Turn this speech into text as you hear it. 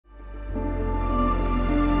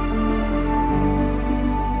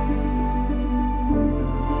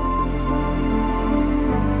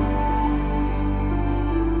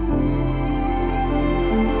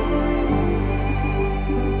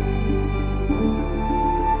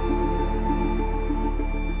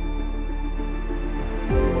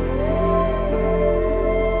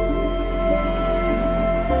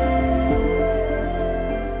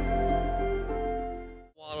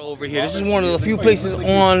here. This is one of the few places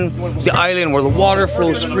on the island where the water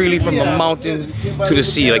flows freely from the mountain to the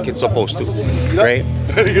sea like it's supposed to, right?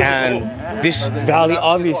 And this valley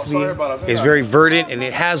obviously is very verdant and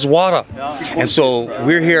it has water. And so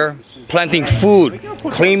we're here planting food,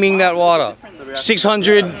 claiming that water.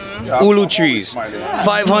 600 ulu trees,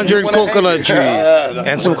 500 coconut trees,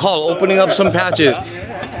 and some call, opening up some patches.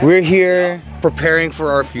 We're here preparing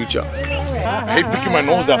for our future. I hate picking my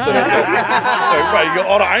nose after that. Like, you got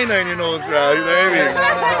all the aina in your nose. You know what I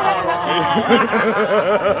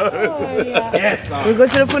mean? Yes. We go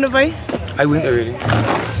to the Punavai? I went already.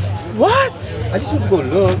 What? I just want to go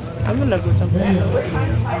look. I'm gonna go jump in.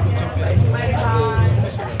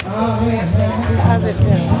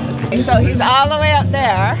 So he's all the way up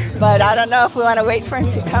there, but I don't know if we want to wait for him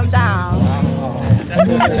to come down.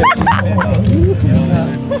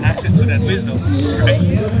 Access to that wisdom, right?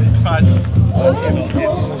 But,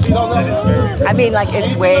 I mean, like,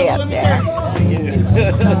 it's way up there.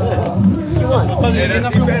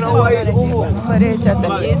 Footage of the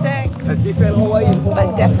music,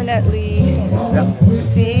 but definitely,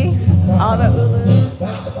 see, all the ulu.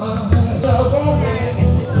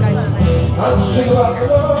 This guy's so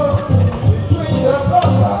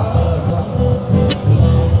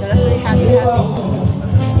that's what you have to have.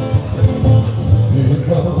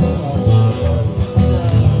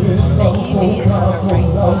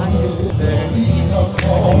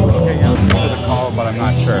 But I'm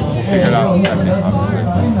not sure. We'll figure it out in a second, obviously.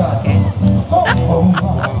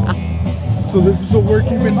 so this is the work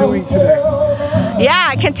you've been doing today? Yeah,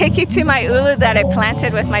 I can take you to my ulu that I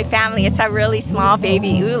planted with my family. It's a really small baby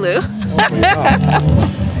ulu. Oh,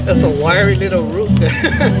 that's a wiry little root there. To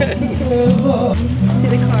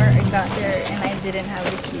the car, I got there and I didn't have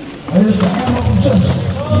the keys.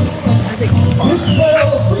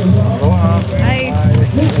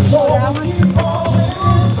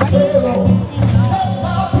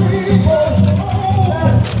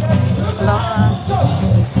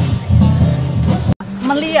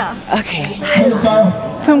 Malia. Okay.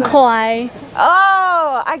 From Kauai.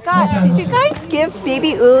 Oh, I got, did you guys give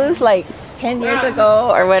baby ulus like 10 years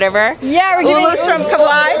ago or whatever? Yeah, we're giving ulus from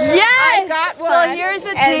Kauai? Yes! I got one. So here's the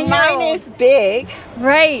 10-year-old. And mine is big.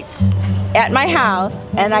 Right. At my house,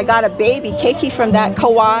 and I got a baby keiki from that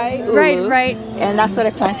Kauai ulu. Right. And that's what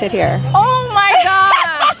I planted here. Oh my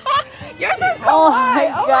gosh! Yours is Kauai. Oh my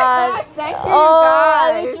gosh, gosh. thank you, Oh,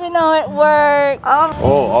 guys. at least we know it worked.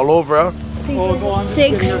 Oh, all over, huh?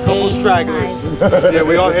 6, 8, stragglers. Yeah,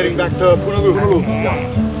 we all heading back to Punaluu. And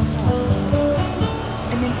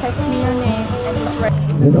then text me your name and just write.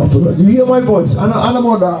 You know, because you hear my voice. I'm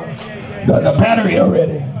on the battery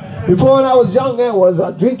already. Before when I was young, I was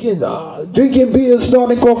drinking beer,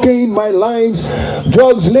 snorting cocaine, my lines,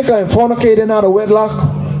 drugs, liquor, and fornicating out of wedlock.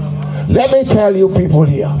 Let me tell you people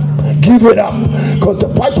here, give it up, because the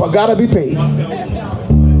piper gotta be paid.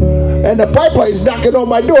 And the piper is knocking on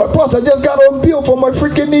my door. Plus, I just got on bill for my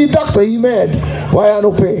freaking knee doctor. He mad. Why I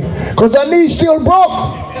don't pay? Because that knee's still broke.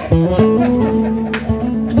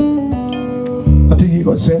 I think he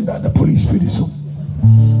gonna send out the police pretty soon.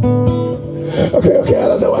 Okay, I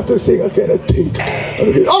don't know what to say. Okay, let's think.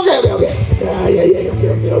 Okay. Yeah, okay.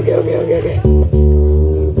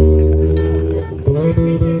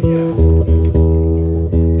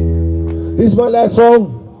 This is my last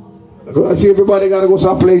song. I see everybody gotta go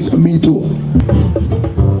someplace. Me too.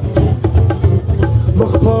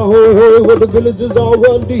 Where the villages all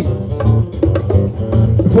run deep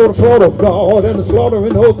before the slaughter of God and the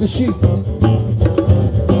slaughtering of the sheep.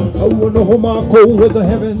 I wanna home I go where the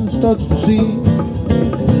heavens touch the sea.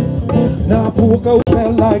 Now poor ghosts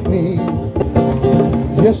smell like me.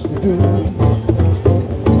 Yes they do.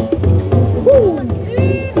 Woo!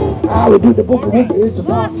 I would do the book of it's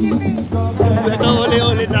about you.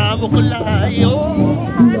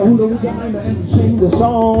 And sing the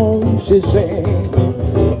song she sang.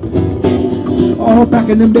 Oh, back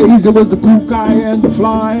in them days it was the kukai and the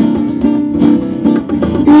fly.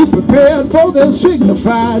 Be prepared for the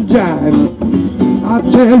signified jive. I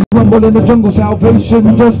tell you, rumble in the jungle,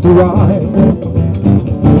 salvation just arrived.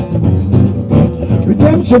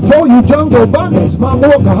 Redemption for you jungle bunnies, my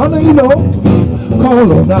more Kahana, you know,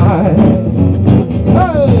 colonize.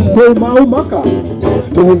 Hey, go Maumaka,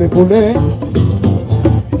 Tole Pule.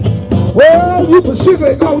 Well, you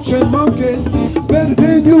Pacific Ocean monkeys, better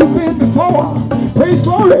than you've been before. Praise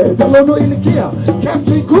glory, the Lono Ilikia,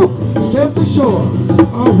 Captain Cook, step the shore.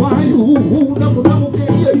 Why you number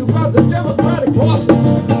can hear you got the Democratic bosses.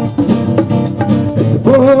 And the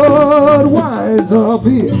Budweiser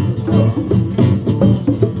beer.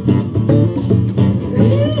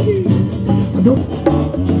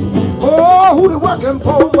 Oh, who they working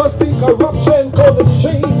for must be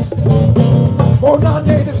changed. More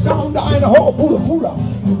non-native sound, Idaho, hula hula.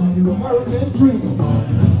 The American dream.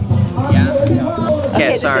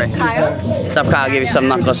 Okay, sorry. What's up, Kyle? I'll give you some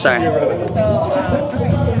knuckles, sorry.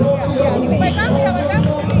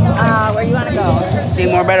 Where you want to go?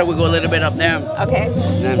 Think more better, we go a little bit up there. Okay.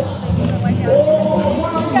 Yeah.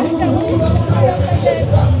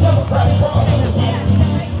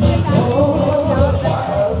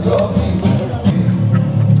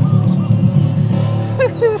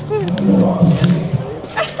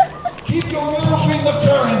 Keep your middle finger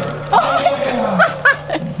current.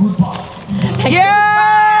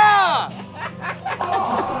 Yeah!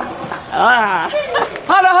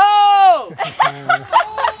 Idaho!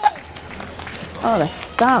 Oh, the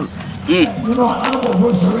stump.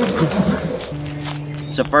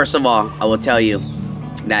 So first of all, I will tell you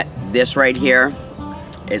that this right here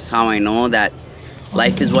is how I know that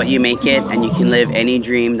life is what you make it and you can live any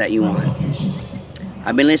dream that you want.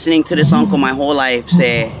 I've been listening to this uncle my whole life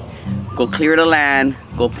say, go clear the land,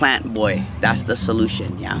 go plant, boy. That's the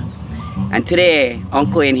solution, yeah? And today,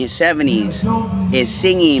 uncle in his 70s is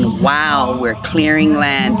singing while we're clearing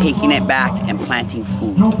land, taking it back and planting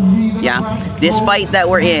food, yeah? This fight that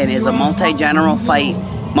we're in is a multi-generational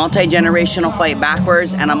fight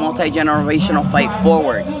backwards and a multi-generational fight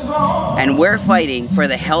forward. And we're fighting for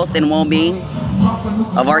the health and well-being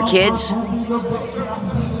of our kids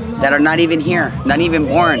that are not even here, not even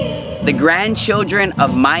born. The grandchildren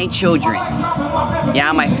of my children,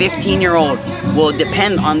 yeah, my 15-year-old will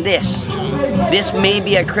depend on this. This may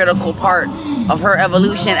be a critical part of her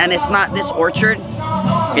evolution, and it's not this orchard,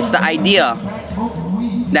 it's the idea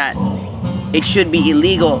that it should be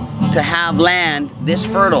illegal to have land this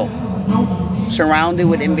fertile, surrounded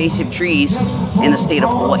with invasive trees in the state of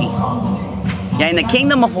Hawaii. Yeah, in the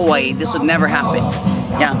kingdom of Hawaii, this would never happen.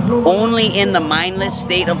 Yeah, only in the mindless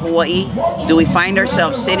state of Hawaii do we find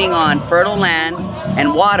ourselves sitting on fertile land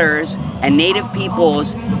and waters and native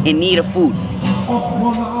peoples in need of food.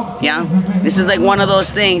 Yeah, this is like one of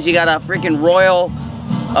those things, you got a freaking royal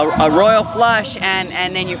flush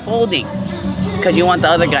and then you're folding because you want the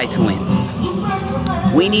other guy to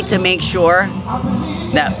win. We need to make sure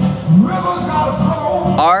that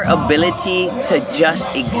our ability to just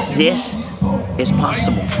exist is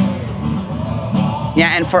possible.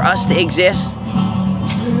 Yeah, and for us to exist,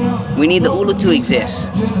 we need the ulu to exist.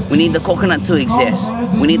 We need the coconut to exist.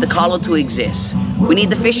 We need the kalo to exist. We need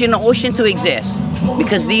the fish in the ocean to exist.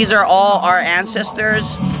 Because these are all our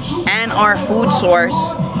ancestors and our food source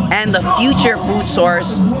and the future food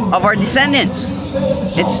source of our descendants.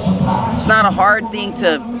 It's not a hard thing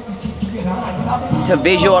to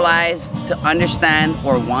visualize, to understand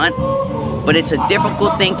or want, but it's a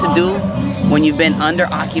difficult thing to do when you've been under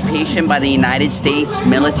occupation by the United States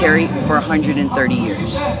military for 130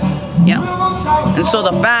 years. Yeah. And so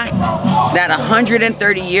the fact that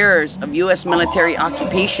 130 years of US military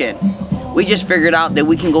occupation, we just figured out that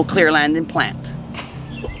we can go clear land and plant.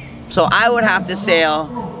 So I would have to say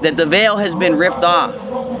that the veil has been ripped off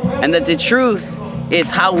and that the truth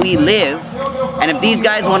is how we live. And if these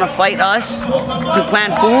guys want to fight us to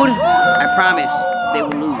plant food, I promise they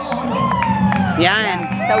will lose. Yeah, and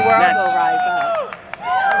the world will rise up.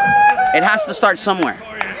 It has to start somewhere,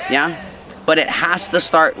 yeah? But it has to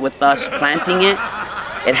start with us planting it.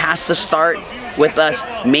 It has to start with us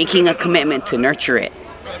making a commitment to nurture it.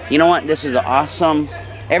 You know what? This is awesome.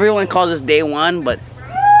 Everyone calls this day one, but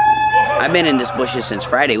I've been in this bushes since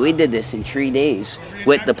Friday. We did this in 3 days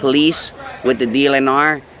with the police, with the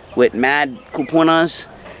DLNR, with mad kupunas.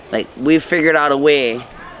 Like, we've figured out a way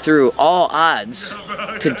through all odds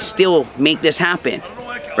to still make this happen,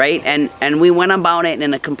 right? And we went about it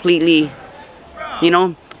in a completely, you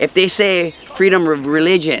know, if they say freedom of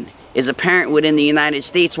religion is apparent within the United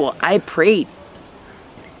States, well, I prayed.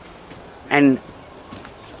 And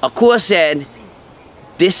Akua said,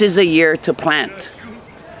 this is a year to plant.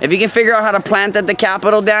 If you can figure out how to plant at the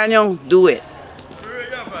Capitol, Daniel, do it.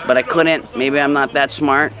 But I couldn't. Maybe I'm not that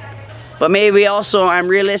smart. But maybe also I'm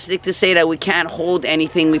realistic to say that we can't hold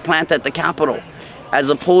anything we plant at the Capitol. As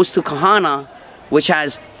opposed to Kahana, which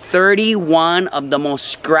has 31 of the most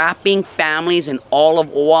scrapping families in all of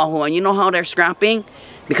Oahu. And you know how they're scrapping?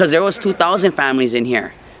 Because there was 2,000 families in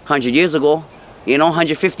here 100 years ago. You know,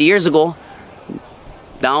 150 years ago.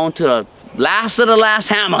 Down to the last of the last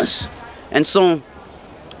hammers. And so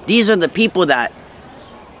these are the people that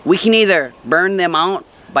we can either burn them out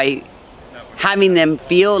by having them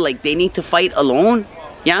feel like they need to fight alone,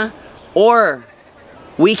 yeah? Or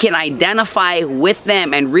we can identify with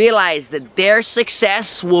them and realize that their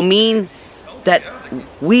success will mean that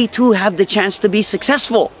we too have the chance to be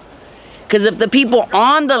successful. Because if the people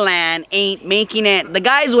on the land ain't making it, the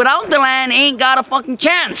guys without the land ain't got a fucking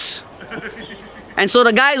chance. And so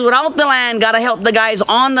the guys without the land gotta help the guys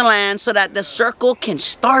on the land so that the circle can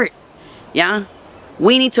start. Yeah?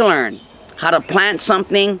 We need to learn how to plant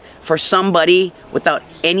something for somebody without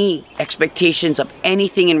any expectations of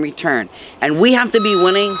anything in return. And we have to be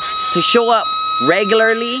willing to show up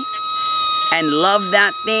regularly and love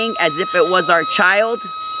that thing as if it was our child.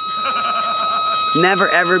 Never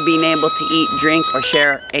ever being able to eat, drink, or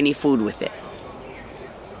share any food with it.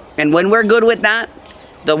 And when we're good with that,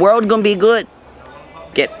 the world gonna be good.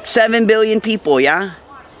 Get 7 billion people, yeah?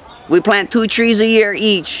 We plant 2 trees a year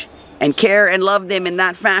each and care and love them in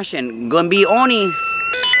that fashion. Gonna be only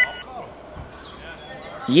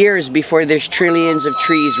years before there's trillions of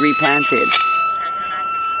trees replanted.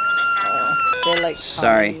 They're like,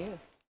 sorry.